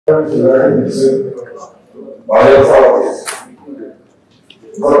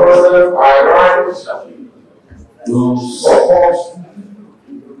President, I rise to support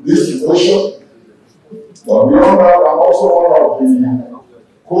this motion, but beyond that, I'm also one of the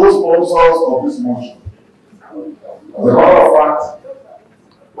co-sponsors of this motion. As a matter of fact,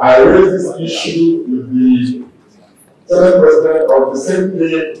 I raised this issue with the Senate President of the same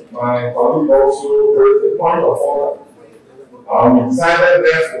day my colleague also raised a point of order, and we decided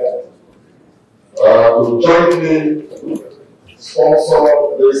therefore to jointly sponsor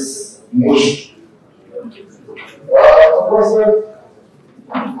this motion. President,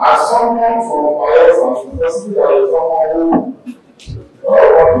 as someone from Bayelsa, specifically as someone who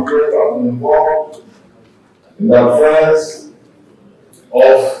want to get involved in the affairs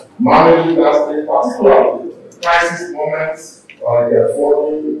of managing that state, particularly crisis moments like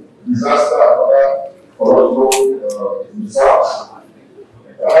flooding, disaster, and political disasters.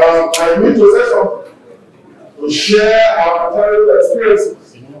 I need to say something, to share our terrible experiences,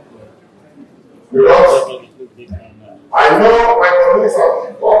 because I know my colleagues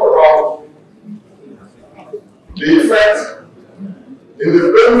have talked about the effect in the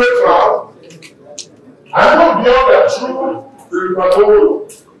Benue cloud. I know beyond that true the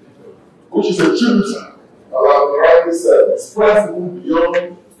which is a tributary, as I rightly said, spreads even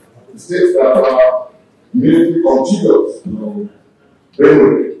beyond the states that are immediately contiguous to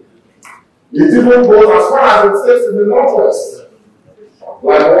Benue. It even goes as far as it states in the northwest,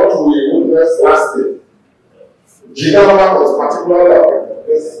 like what we witnessed last year. Jigawa was particularly affected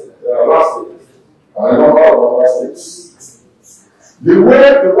this last year, and a number of other states. The way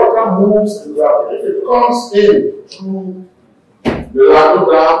the water moves is that if it comes in through the Lago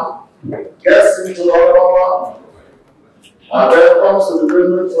Dam, gets into the river, and then comes to the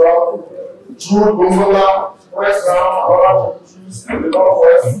Benue Trail, through Gongola, press down, other countries in the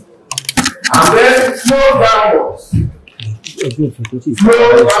northwest, and then flow downwards. Flow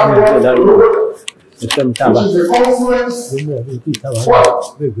downwards, which is the confluence of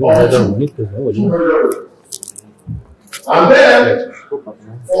two rivers. And then,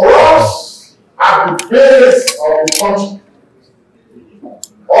 for us, at the base of the country,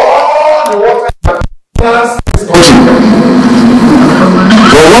 all the water that enters this country.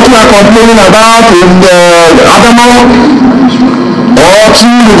 So what we are complaining about in the Adamo, or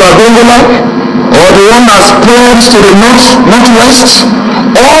through the Gongola, or the one that spreads to the northwest,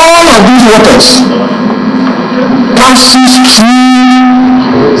 all of these waters passes through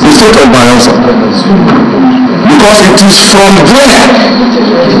the state of Bayelsa. Because it is from there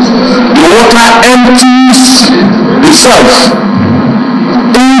the water empties itself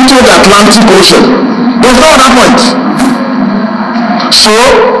into the Atlantic Ocean. There's no other point. So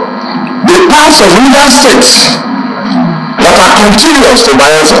the parts of river states that are contiguous to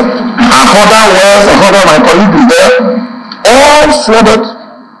Bayelsa, and other wells and other my colleagues there, all flooded.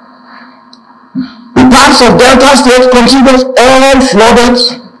 The parts of Delta states contiguous, all flooded.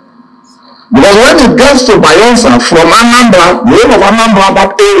 Because when it gets to Bayelsa from Anambra, the whole of Anambra,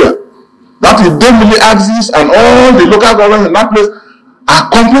 that area, that is Demili axis and all the local governments in that place are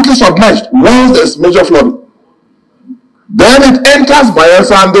completely submerged once there's major flooding. Then it enters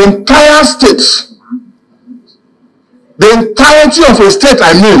Bayelsa and the entire state, the entirety of a state,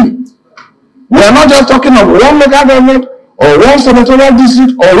 I mean, we are not just talking of one local government or one senatorial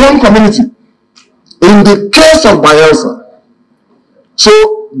district or one community. In the case of Bayelsa, so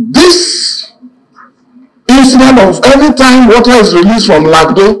this incident of every time water is released from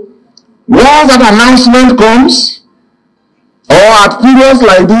Lagdo, once that announcement comes, or at periods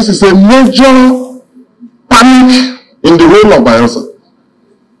like this, is a major panic in the whole of Bayelsa.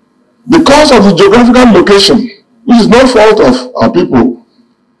 Because of the geographical location, which is no fault of our people,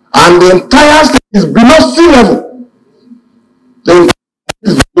 and the entire state is below sea level. The entire state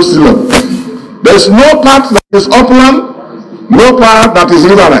is below sea level. There is no part that is upland, no part that is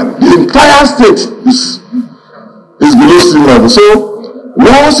riverine. The entire state is below sea level. So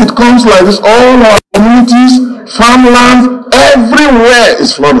once it comes like this, all our communities, farmland, everywhere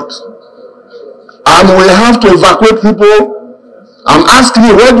is flooded. And we have to evacuate people. I'm asking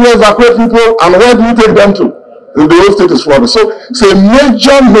you, where do you evacuate people and where do you take them to? The whole state is flooded. So it's a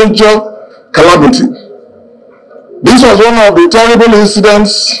major calamity. This was one of the terrible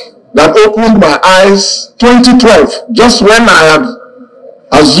incidents that opened my eyes 2012, just when I had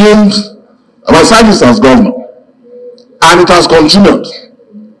assumed my service as governor. And it has continued.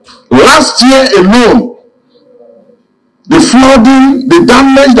 Last year alone, the flooding, the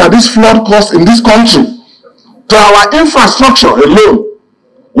damage that this flood caused in this country to our infrastructure alone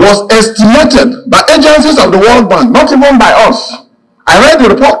was estimated by agencies of the World Bank, not even by us, I read the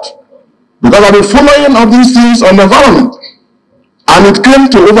report because I've been following all these things on the environment. And it came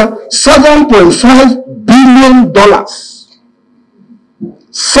to over $7.5 billion.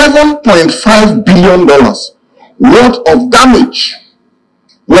 $7.5 billion worth of damage.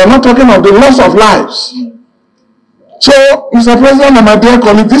 We are not talking of the loss of lives. So, Mr. President and my dear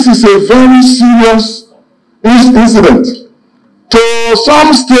colleague, this is a very serious incident. To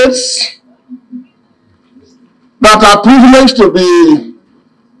some states that are privileged to be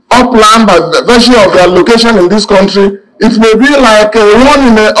upland by the virtue of their location in this country, it may be like a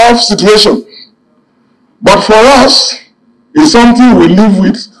one-in-a-off situation. But for us, it's something we live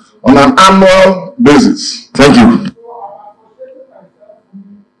with on an annual basis. Thank you.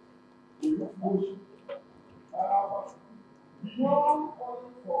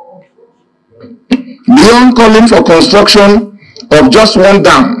 Beyond calling for construction of just one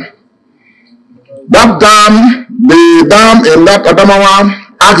dam, that dam, the dam in that Adamawa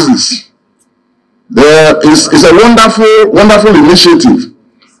axis, is a wonderful initiative.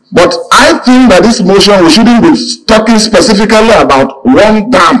 But I think that this motion, we shouldn't be talking specifically about one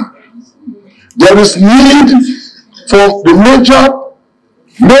dam. There is need for the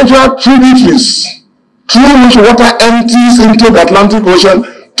major tributaries through which water empties into the Atlantic Ocean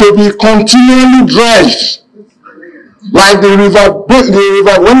to be continually dredged. Like the river,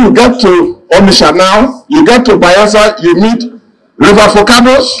 when you get to Onitsha now, you get to Bayelsa, you meet River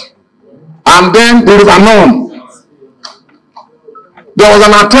Focados, and then the River Non. There was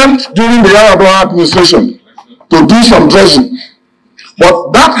an attempt during the Yar'Adua administration to do some dredging.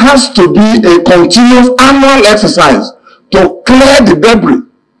 But that has to be a continuous annual exercise to clear the debris.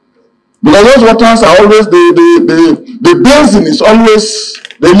 Because those waters are always, the basin is always,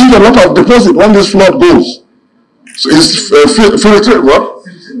 they leave a lot of deposit when this flood goes. So it's filtering, what?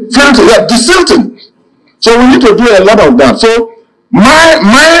 Filtering, yeah, desilting. So we need to do a lot of that. So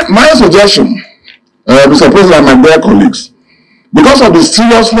my suggestion, Mr. President and my dear colleagues, because of the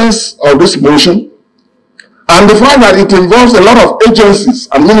seriousness of this motion, and the fact that it involves a lot of agencies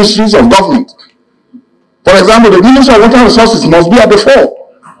and ministries of government. For example, the Ministry of Water Resources must be at the fore.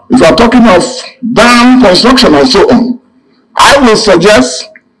 If you are talking of dam construction and so on, I will suggest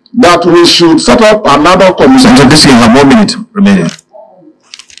that we should set up another commission. So this is a 1 minute remaining.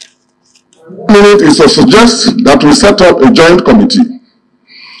 1 minute is to suggest that we set up a joint committee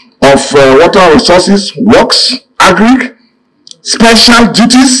of water resources, works, agri, special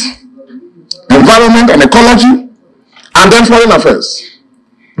duties, environment and ecology, and then foreign affairs.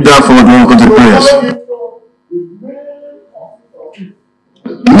 Therefore, we will continue prayers.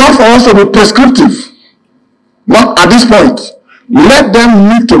 Not for us to be prescriptive. Not at this point. Let them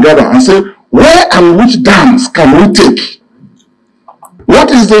meet together and say, where and which dams can we take? What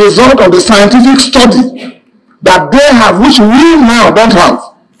is the result of the scientific study that they have, which we now don't have?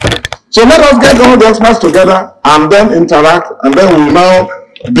 So let us get all the experts together and then interact, and then we will now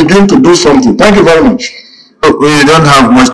begin to do something. Thank you very much. We don't have much